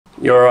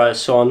You're right,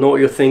 so I know what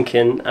you're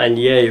thinking, and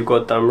yeah, you've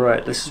got damn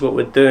right. This is what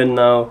we're doing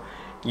now.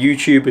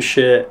 YouTuber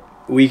shit,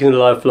 weekend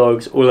live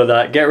vlogs, all of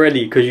that. Get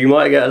ready, because you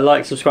might get a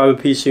like, subscribe, and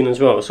peace soon as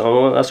well.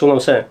 So that's all I'm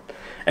saying.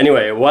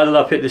 Anyway, why did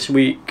I pick this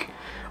week?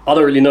 I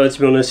don't really know, to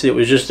be honest. It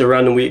was just a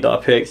random week that I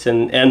picked,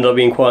 and it ended up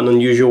being quite an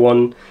unusual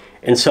one.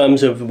 In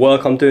terms of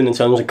work I'm doing, in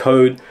terms of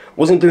code,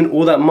 wasn't doing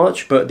all that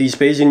much, but these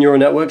Bayesian neural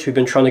networks we've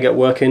been trying to get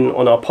working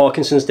on our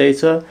Parkinson's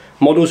data.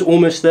 Model's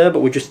almost there, but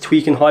we're just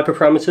tweaking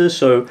hyperparameters.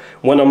 So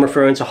when I'm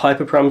referring to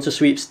hyperparameter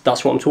sweeps,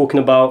 that's what I'm talking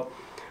about.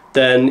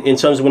 Then in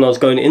terms of when I was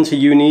going into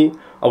uni,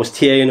 I was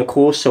TA in a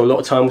course, so a lot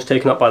of time was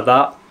taken up by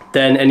that.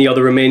 Then any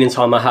other remaining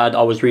time I had,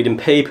 I was reading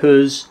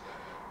papers.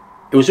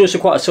 It was also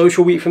quite a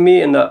social week for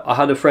me in that I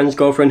had a friend's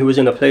girlfriend who was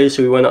in a play,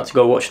 so we went out to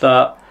go watch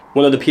that.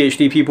 One of the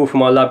PhD people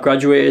from our lab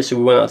graduated, so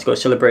we went out to go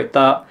celebrate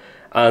that.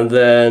 And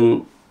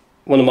then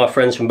one of my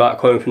friends from back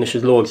home finished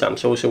his law exam,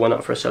 so also went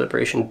out for a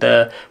celebration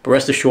there. But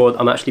rest assured,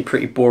 I'm actually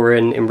pretty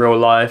boring in real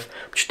life.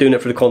 I'm just doing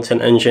it for the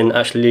content engine.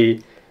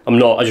 Actually, I'm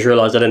not. I just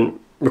realised I didn't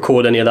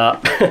record any of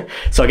that.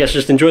 So I guess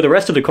just enjoy the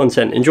rest of the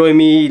content. Enjoy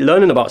me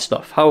learning about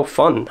stuff. How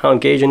fun, how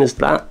engaging is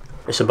that?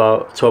 It's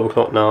about 12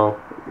 o'clock now.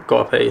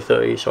 Got up at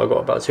 8:30, so I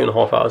got about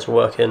 2.5 hours of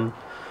work in.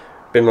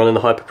 Been running the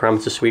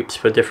hyperparameter sweeps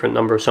for different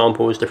number of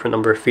samples, different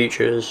number of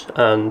features,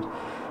 and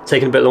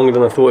taking a bit longer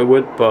than I thought it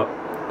would, but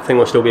I think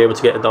I'll still be able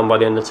to get it done by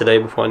the end of today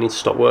before I need to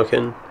stop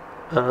working.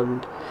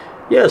 And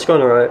yeah, it's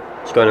going alright.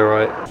 It's going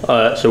alright.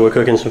 Alright, so we're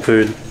cooking some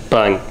food.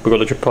 Bang. We've got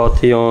the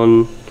chapati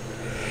on.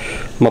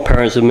 My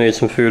parents have made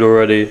some food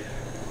already.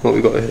 What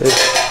we got here?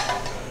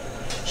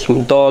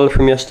 Some dal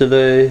from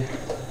yesterday.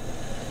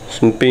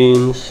 Some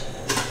beans.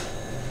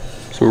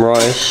 Some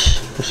rice.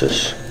 What's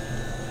this?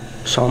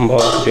 Sambar,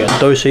 because we had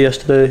dosa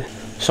yesterday.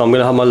 So I'm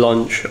gonna have my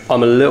lunch.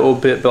 I'm a little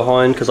bit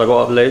behind because I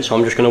got up late, so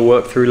I'm just gonna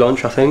work through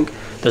lunch. I think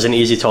there's an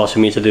easy task for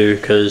me to do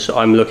because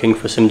I'm looking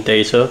for some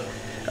data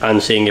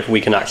and seeing if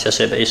we can access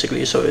it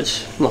basically, so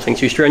it's nothing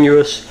too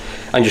strenuous,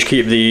 and just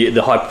keep the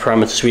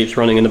hyperparameter sweeps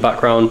running in the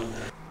background.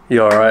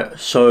 Yeah, alright,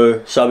 so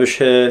Sabish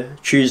here,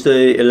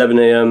 Tuesday 11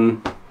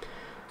 AM.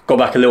 Got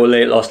back a little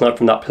late last night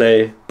from that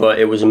play, but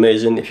it was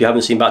amazing. If you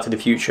haven't seen Back to the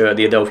Future at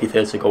the Adelphi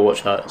Theatre, go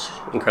watch that. It's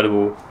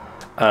incredible.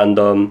 And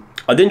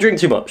I didn't drink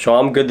too much, so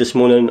I'm good this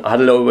morning. I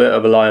had a little bit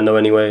of a lie-in though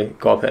anyway.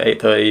 Got up at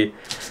 8:30,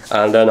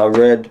 and then I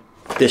read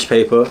this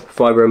paper,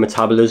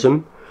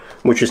 Fibrometabolism,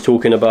 which is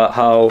talking about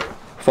how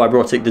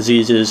fibrotic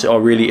diseases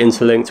are really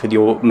interlinked with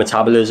your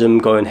metabolism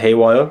going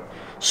haywire.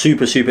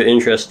 Super, super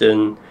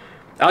interesting.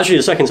 Actually,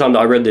 the second time that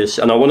I read this,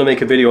 and I want to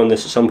make a video on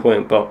this at some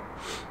point, but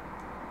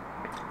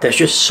there's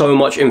just so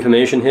much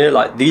information here.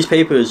 Like these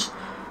papers,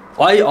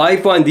 I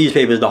find these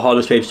papers the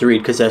hardest papers to read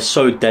because they're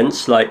so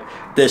dense. Like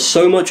there's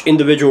so much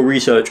individual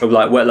research of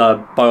like wet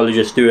lab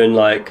biologists doing,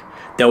 like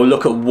they'll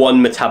look at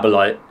one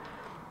metabolite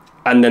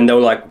and then they'll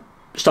like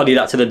study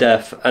that to the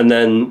death and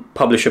then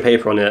publish a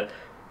paper on it,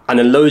 and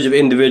then loads of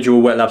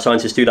individual wet lab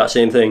scientists do that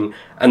same thing,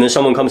 and then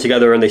someone comes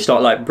together and they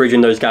start like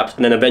bridging those gaps,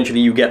 and then eventually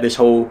you get this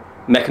whole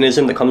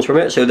mechanism that comes from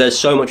it. So there's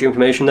so much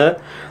information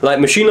there. Like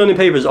machine learning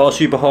papers are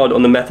super hard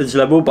on the methods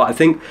level, but I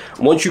think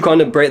once you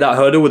kind of break that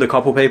hurdle with a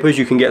couple papers,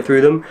 you can get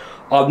through them.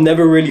 I've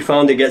never really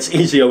found it gets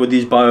easier with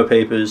these bio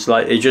papers.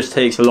 Like it just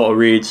takes a lot of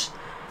reads,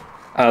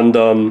 and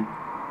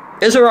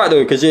it's alright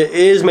though, because it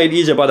is made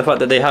easier by the fact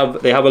that they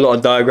have a lot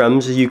of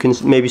diagrams, as you can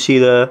maybe see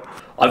there.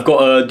 I've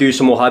got to do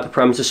some more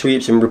hyperparameter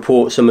sweeps and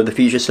report some of the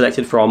features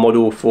selected for our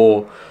model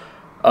for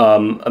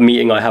a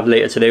meeting I have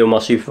later today with my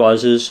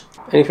supervisors.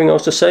 Anything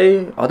else to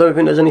say? I don't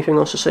think there's anything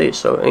else to say,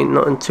 so ain't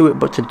nothing to it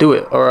but to do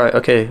it. Alright,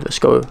 okay, let's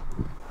go.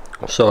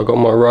 So I got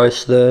my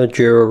rice there,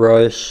 Jira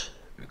rice.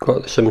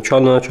 Got some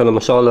chana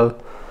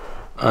masala,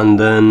 and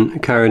then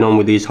carrying on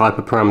with these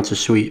hyperparameter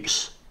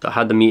sweeps. I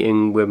had the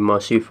meeting with my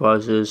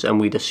supervisors and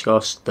we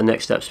discussed the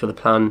next steps for the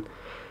plan.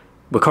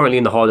 We're currently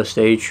in the harder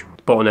stage.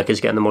 Bottleneck is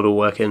getting the model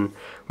working.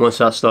 Once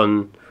that's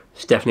done,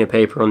 it's definitely a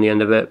paper on the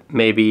end of it,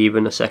 maybe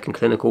even a second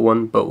clinical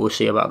one, but we'll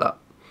see about that.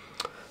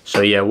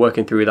 So yeah,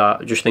 working through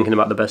that, just thinking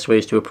about the best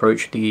ways to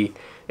approach the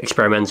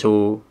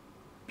experimental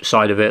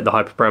side of it, the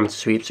hyperparameter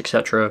sweeps,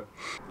 etc.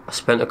 I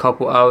spent a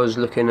couple hours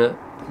looking at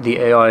the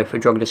AI for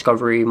drug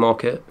discovery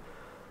market,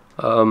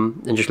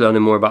 and just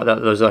learning more about that.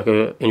 There was like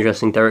an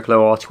interesting Derek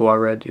Lowe article I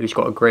read. He's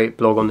got a great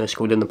blog on this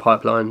called In the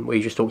Pipeline, where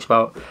he just talks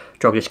about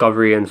drug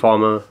discovery and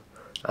pharma,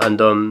 and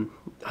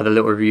had a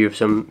little review of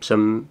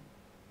some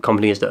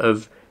companies that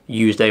have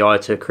used AI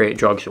to create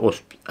drugs, or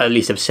at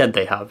least have said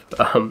they have.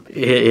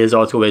 His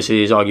article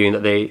basically is arguing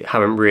that they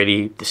haven't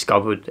really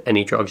discovered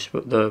any drugs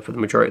for the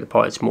majority of the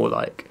part. It's more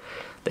like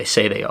they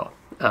say they are.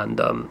 And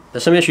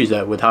there's some issues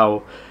there with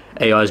how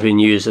AI has been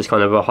used as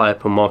kind of a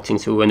hype and marketing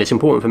tool, and it's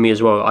important for me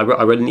as well.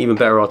 I read an even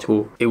better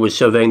article. It was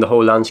surveying the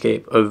whole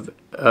landscape of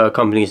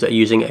companies that are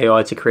using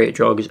AI to create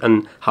drugs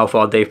and how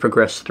far they've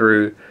progressed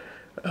through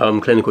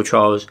clinical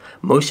trials.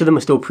 Most of them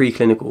are still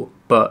preclinical,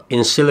 but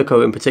In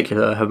Silico in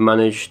particular have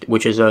managed,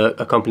 which is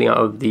a company out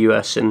of the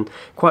US and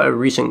quite a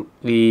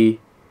recently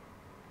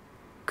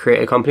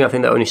created company. I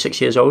think they're only 6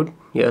 years old.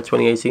 Yeah,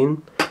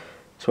 2018.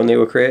 That's when they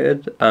were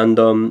created,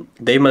 and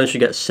they managed to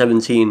get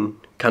 17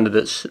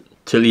 candidates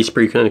to at least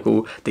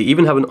preclinical. They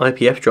even have an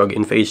IPF drug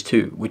in phase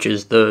 2, which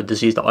is the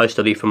disease that I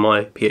study for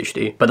my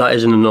PhD. But that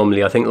is an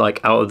anomaly. I think like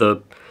out of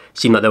the,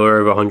 seemed like there were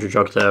over 100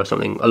 drugs there or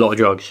something, a lot of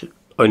drugs.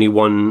 Only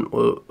one,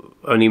 or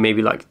only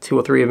maybe like 2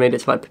 or 3 have made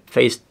it to like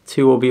phase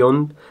 2 or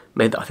beyond.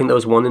 I think there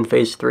was 1 in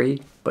phase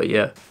 3. But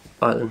yeah,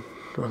 right then,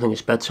 I think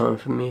it's bedtime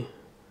for me.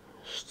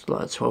 It's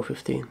like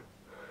 12:15.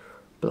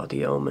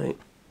 Bloody hell, mate.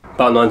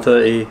 About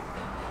 9:30.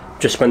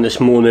 Just spent this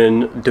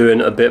morning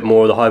doing a bit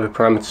more of the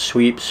hyperparameter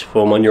sweeps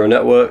for my neural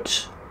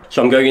networks.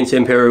 So I'm going into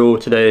Imperial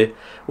today,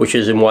 which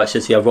is in White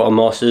City. I've got a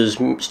master's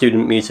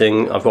student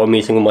meeting, I've got a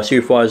meeting with my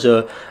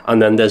supervisor,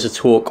 and then there's a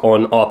talk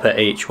on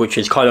ARPA-H, which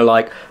is kind of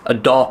like a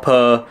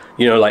DARPA,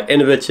 you know, like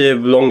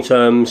innovative,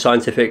 long-term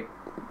scientific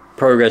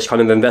progress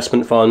kind of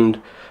investment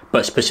fund,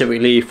 but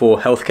specifically for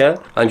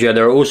healthcare. And yeah,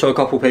 there are also a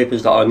couple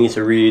papers that I need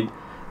to read.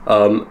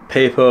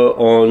 Paper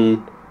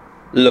on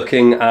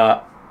looking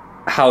at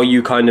how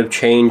you kind of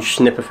change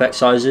SNP effect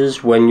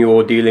sizes when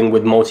you're dealing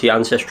with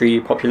multi-ancestry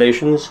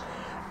populations,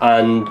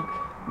 and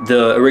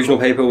the original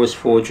paper was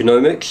for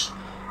genomics.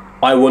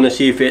 I want to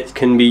see if it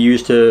can be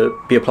used to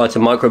be applied to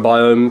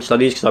microbiome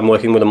studies, because I'm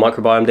working with a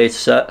microbiome data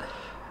set.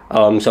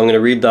 So I'm going to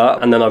read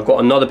that, and then I've got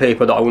another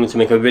paper that I wanted to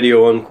make a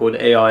video on called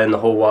AI in the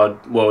Whole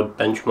World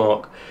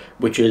Benchmark,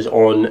 which is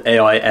on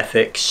AI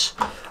ethics.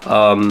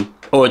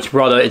 Or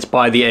it's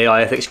by the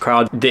AI ethics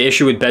crowd. The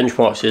issue with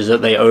benchmarks is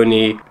that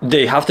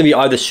they have to be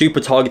either super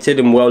targeted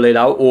and well laid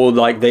out, or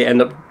like they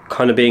end up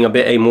kind of being a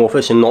bit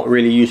amorphous and not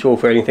really useful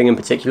for anything in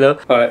particular.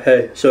 Alright,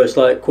 hey, so it's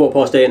like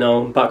 8:15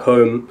 now, I'm back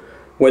home.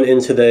 Went in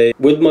today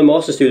with my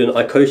master student.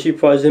 I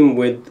co-supervise him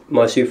with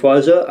my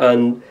supervisor,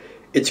 and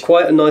it's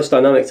quite a nice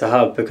dynamic to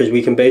have, because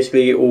we can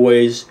basically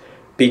always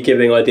be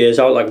giving ideas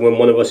out. Like when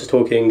one of us is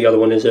talking, the other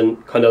one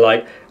isn't, kind of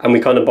like, and we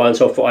kind of bounce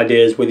off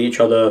ideas with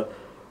each other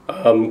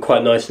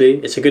quite nicely.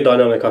 It's a good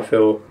dynamic, I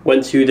feel.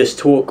 Went to this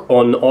talk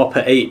on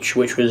ARPA-H,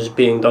 which was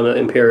being done at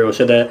Imperial.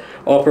 So the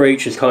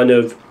ARPA-H is kind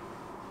of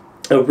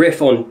a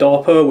riff on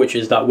DARPA, which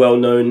is that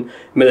well-known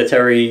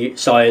military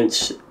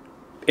science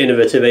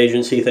innovative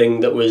agency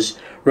thing that was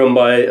run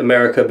by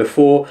America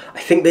before.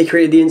 I think they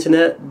created the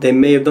internet. They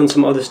may have done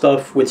some other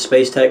stuff with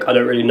space tech, I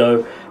don't really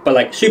know. But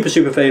like super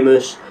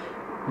famous.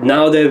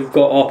 Now they've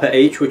got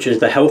ARPA-H, which is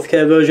the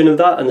healthcare version of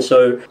that, and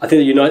so I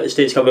think the United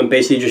States government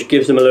basically just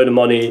gives them a load of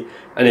money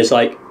and it's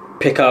like,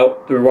 pick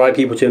out the right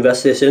people to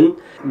invest this in.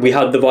 We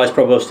had the vice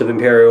provost of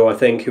Imperial, I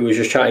think, who was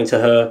just chatting to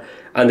her,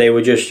 and they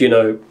were just, you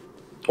know,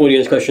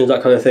 audience questions,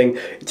 that kind of thing.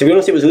 To be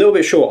honest, it was a little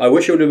bit short. I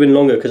wish it would have been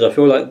longer, because I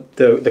feel like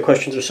the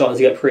questions were starting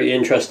to get pretty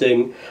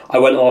interesting. I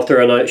went after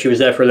her and she was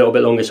there for a little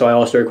bit longer, so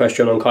I asked her a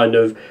question on kind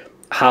of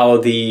how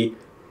the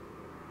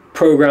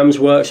programs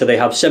work. So they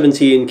have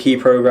 17 key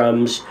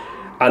programs,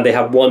 and they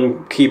have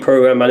one key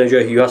program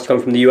manager who has to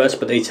come from the US,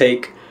 but they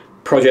take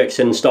projects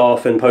and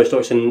staff and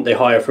postdocs and they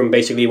hire from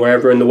basically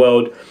wherever in the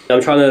world.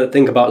 I'm trying to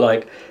think about,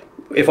 like,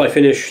 if I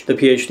finish the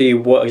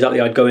PhD, what exactly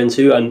I'd go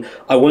into, and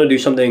I want to do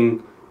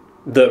something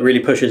that really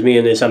pushes me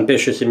and is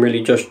ambitious and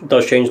really just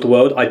does change the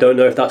world. I don't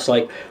know if that's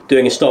like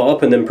doing a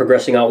startup and then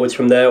progressing outwards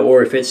from there,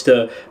 or if it's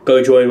to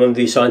go join one of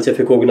these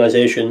scientific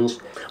organizations.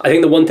 I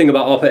think the one thing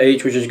about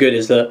ARPA-H, which is good,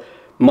 is that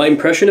my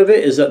impression of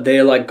it is that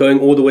they're like going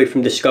all the way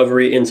from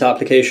discovery into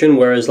application,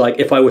 whereas like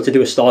if I were to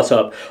do a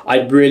startup,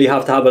 I'd really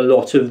have to have a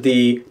lot of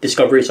the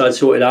discovery side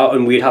sorted out,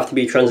 and we'd have to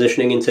be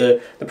transitioning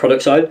into the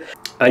product side.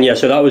 And yeah,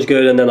 so that was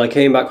good. And then I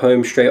came back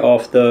home straight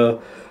after,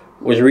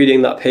 was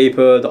reading that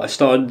paper that I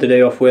started the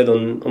day off with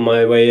on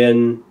my way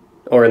in,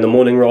 or in the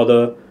morning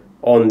rather,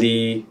 on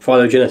the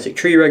phylogenetic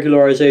tree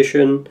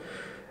regularization.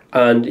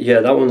 And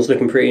yeah, that one's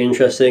looking pretty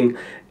interesting.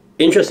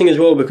 Interesting as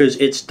well because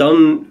it's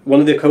done, one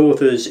of the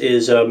co-authors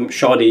is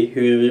Shadi,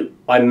 who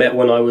I met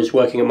when I was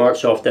working at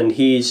Microsoft, and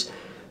he's,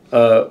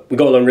 we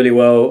got along really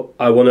well.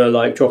 I want to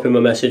like drop him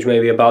a message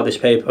maybe about this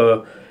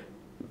paper,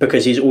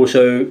 because he's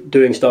also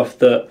doing stuff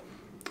that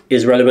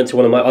is relevant to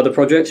one of my other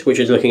projects, which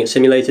is looking at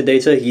simulated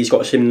data. He's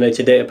got a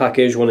simulated data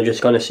package. Want to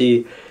just kind of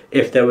see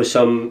if there was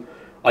some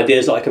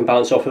ideas that I can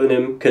bounce off of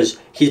him, because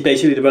he's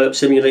basically developed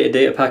simulated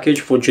data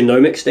package for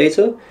genomics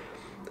data.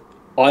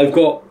 I've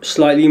got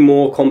slightly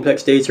more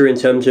complex data in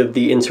terms of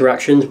the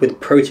interactions with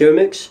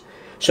proteomics.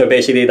 So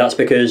basically that's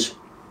because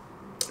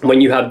when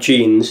you have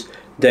genes,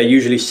 they're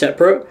usually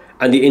separate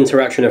and the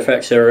interaction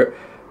effects are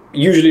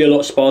usually a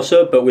lot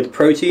sparser, but with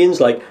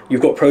proteins, like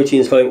you've got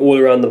proteins flowing all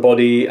around the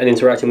body and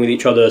interacting with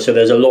each other, so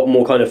there's a lot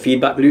more kind of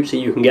feedback loops that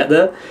you can get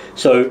there.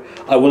 So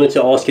I wanted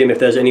to ask him if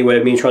there's any way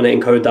of me trying to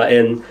encode that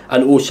in,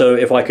 and also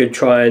if I could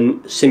try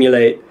and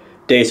simulate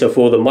data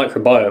for the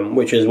microbiome,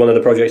 which is one of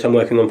the projects I'm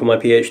working on for my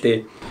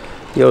PhD.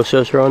 Yo,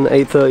 so it's around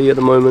 8:30 at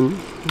the moment.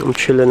 I'm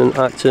chilling in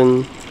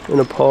Acton in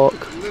a park.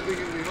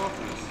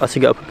 I had to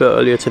get up a bit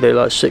earlier today,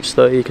 like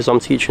 6:30, because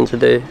I'm teaching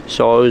today.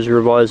 So I was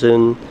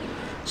revising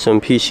some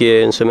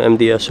PCA and some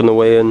MDS on the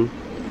way in.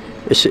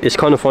 It's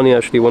kind of funny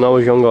actually. When I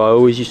was younger, I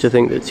always used to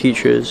think that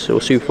teachers or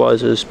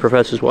supervisors,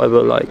 professors,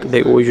 whatever, like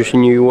they always just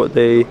knew what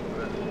they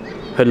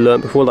had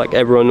learned before. Like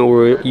everyone,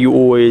 or you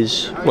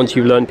always, once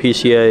you've learned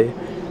PCA,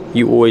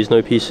 you always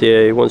know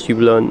PCA. Once you've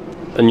learned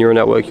a neural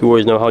network, you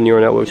always know how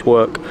neural networks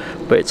work,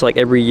 but it's like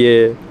every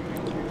year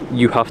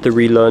you have to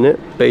relearn it,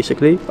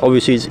 basically.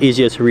 Obviously it's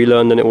easier to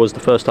relearn than it was the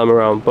first time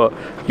around, but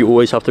you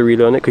always have to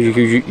relearn it because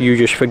you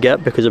just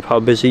forget because of how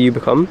busy you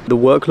become. The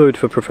workload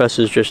for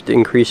professors just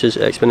increases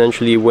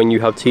exponentially when you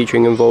have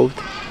teaching involved,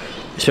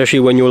 especially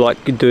when you're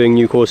like doing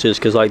new courses,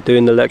 because like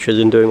doing the lectures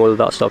and doing all of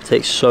that stuff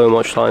takes so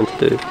much time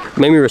to do. It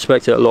made me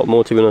respect it a lot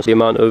more, to be honest, the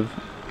amount of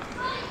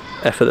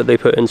effort that they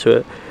put into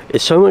it.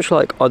 It's so much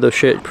like other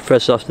shit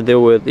professors have to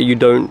deal with that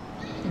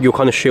you're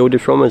kind of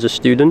shielded from as a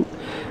student.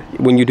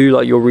 When you do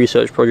like your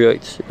research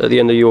project at the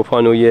end of your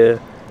final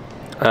year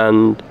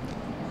and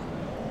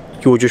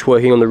you're just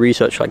working on the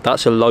research, like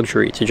that's a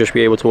luxury to just be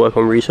able to work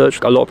on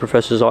research. A lot of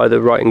professors are either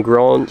writing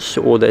grants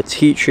or they're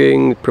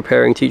teaching,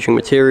 preparing teaching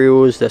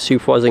materials, they're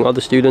supervising other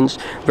students.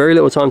 Very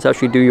little time to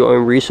actually do your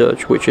own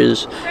research, which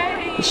is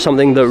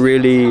something that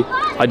really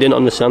I didn't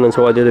understand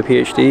until I did a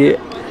PhD.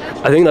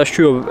 I think that's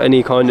true of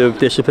any kind of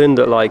discipline,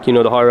 that like, you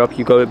know, the higher up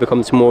you go, it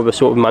becomes more of a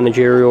sort of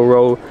managerial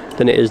role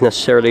than it is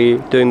necessarily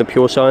doing the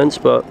pure science,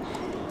 but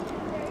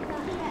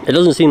it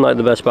doesn't seem like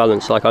the best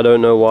balance. Like, I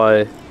don't know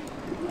why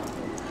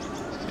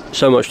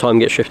so much time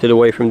gets shifted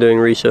away from doing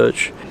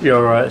research. Yeah,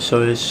 alright,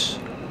 so it's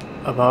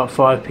about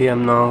 5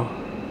 PM now.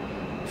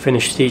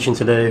 Finished teaching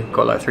today,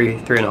 got like three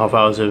and a half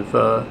hours of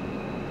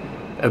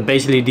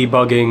basically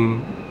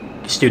debugging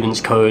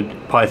students' code,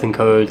 Python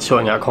code,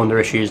 sorting out Conda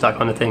issues, that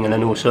kind of thing, and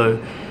then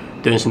also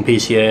doing some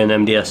PCA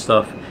and MDS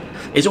stuff.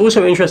 It's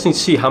also interesting to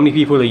see how many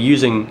people are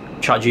using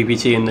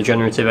ChatGPT and the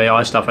generative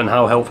AI stuff and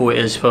how helpful it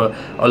is for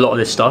a lot of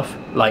this stuff,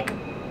 like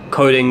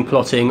coding,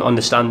 plotting,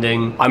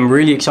 understanding. I'm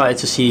really excited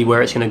to see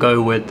where it's going to go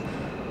with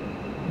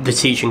the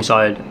teaching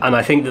side, and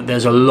I think that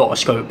there's a lot of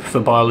scope for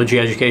biology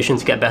education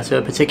to get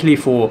better, particularly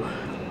for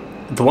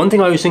the one thing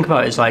I always think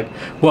about is like,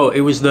 well,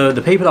 it was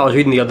the paper that I was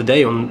reading the other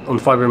day on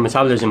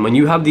fibrometabolism. When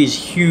you have these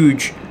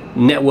huge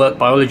network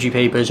biology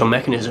papers on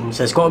mechanisms,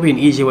 there's got to be an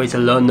easier way to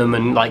learn them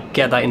and like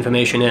get that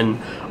information in.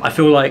 I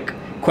feel like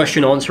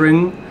question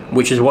answering,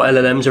 which is what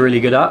LLMs are really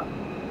good at,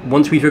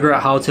 once we figure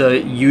out how to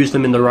use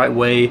them in the right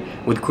way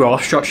with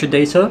graph structured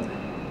data,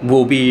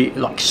 will be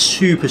like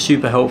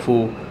super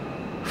helpful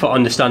for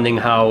understanding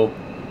how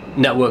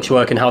networks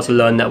work and how to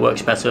learn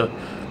networks better.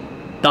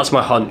 That's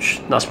my hunch.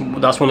 That's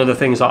one of the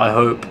things that I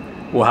hope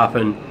will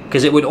happen,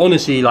 because it would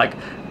honestly, like,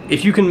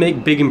 if you can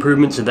make big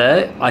improvements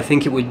there, I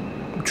think it would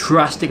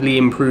drastically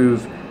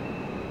improve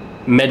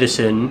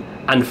medicine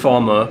and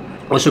pharma.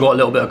 Also got a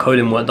little bit of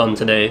coding work done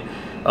today,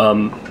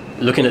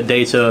 looking at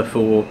data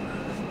for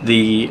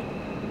the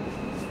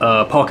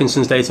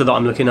Parkinson's data that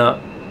I'm looking at,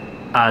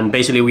 and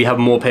basically we have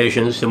more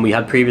patients than we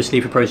had previously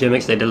for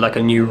proteomics. They did like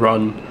a new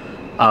run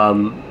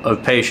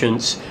of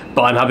patients,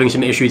 but I'm having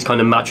some issues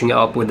kind of matching it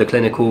up with the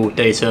clinical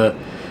data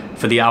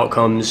for the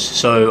outcomes,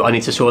 so I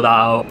need to sort that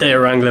out. Data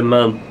wrangling,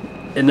 man,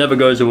 it never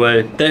goes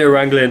away. Data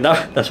wrangling,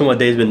 that's what my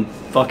day's been,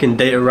 fucking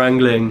data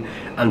wrangling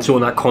and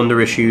sorting out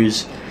Conda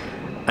issues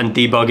and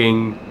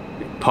debugging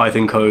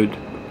Python code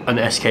and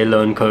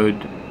sklearn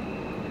code.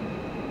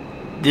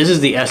 This is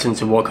the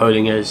essence of what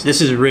coding is.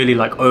 This is really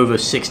like over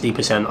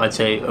 60%, I'd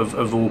say,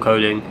 of all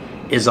coding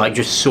is like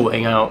just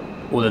sorting out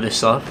all of this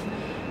stuff.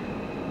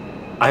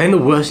 I think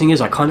the worst thing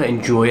is I kind of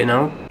enjoy it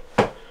now.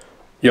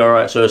 Yeah,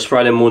 alright, so it's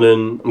Friday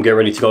morning, I'm getting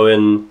ready to go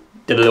in.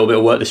 Did a little bit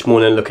of work this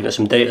morning looking at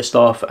some data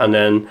stuff, and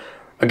then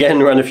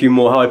again ran a few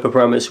more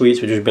hyperparameter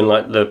suites, which has been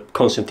like the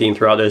constant theme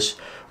throughout this.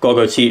 Gotta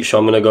go teach, so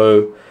I'm gonna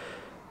go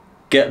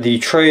get the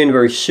train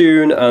very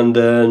soon and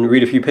then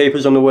read a few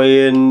papers on the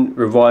way in,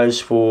 revise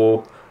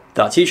for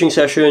that teaching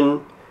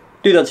session,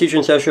 do that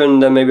teaching session,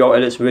 then maybe I'll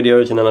edit some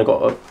videos, and then I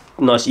got a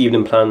nice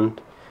evening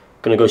planned.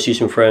 Gonna go see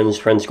some friends.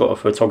 Friends got a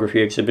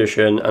photography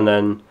exhibition, and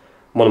then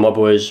one of my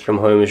boys from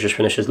home has just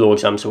finished his law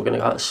exam, so we're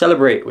gonna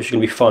celebrate, which is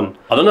gonna be fun.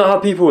 I don't know how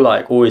people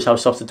like always have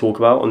stuff to talk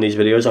about on these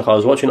videos. Like, I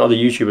was watching other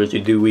YouTubers who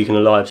do week in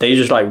the life. They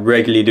just like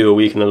regularly do a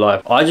week in the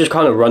life. I just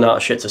kind of run out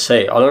of shit to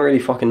say. I don't really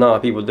fucking know how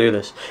people do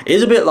this. It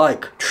is a bit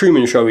like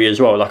Truman Showy as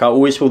well. Like, I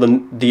always feel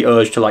the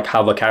urge to like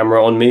have a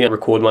camera on me and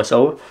record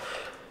myself.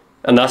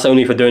 And that's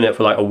only for doing it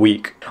for like a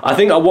week. I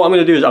think what I'm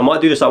gonna do is I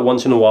might do this like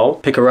once in a while,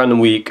 pick a random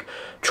week,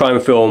 try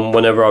and film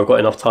whenever I've got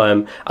enough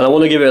time. And I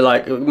want to give it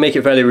like, make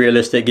it fairly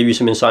realistic, give you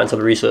some insight into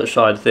the research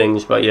side of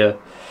things. But yeah,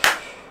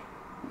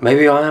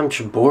 maybe I am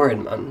just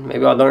boring, man.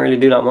 Maybe I don't really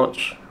do that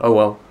much. Oh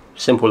well,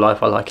 simple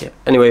life, I like it.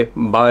 Anyway,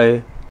 bye.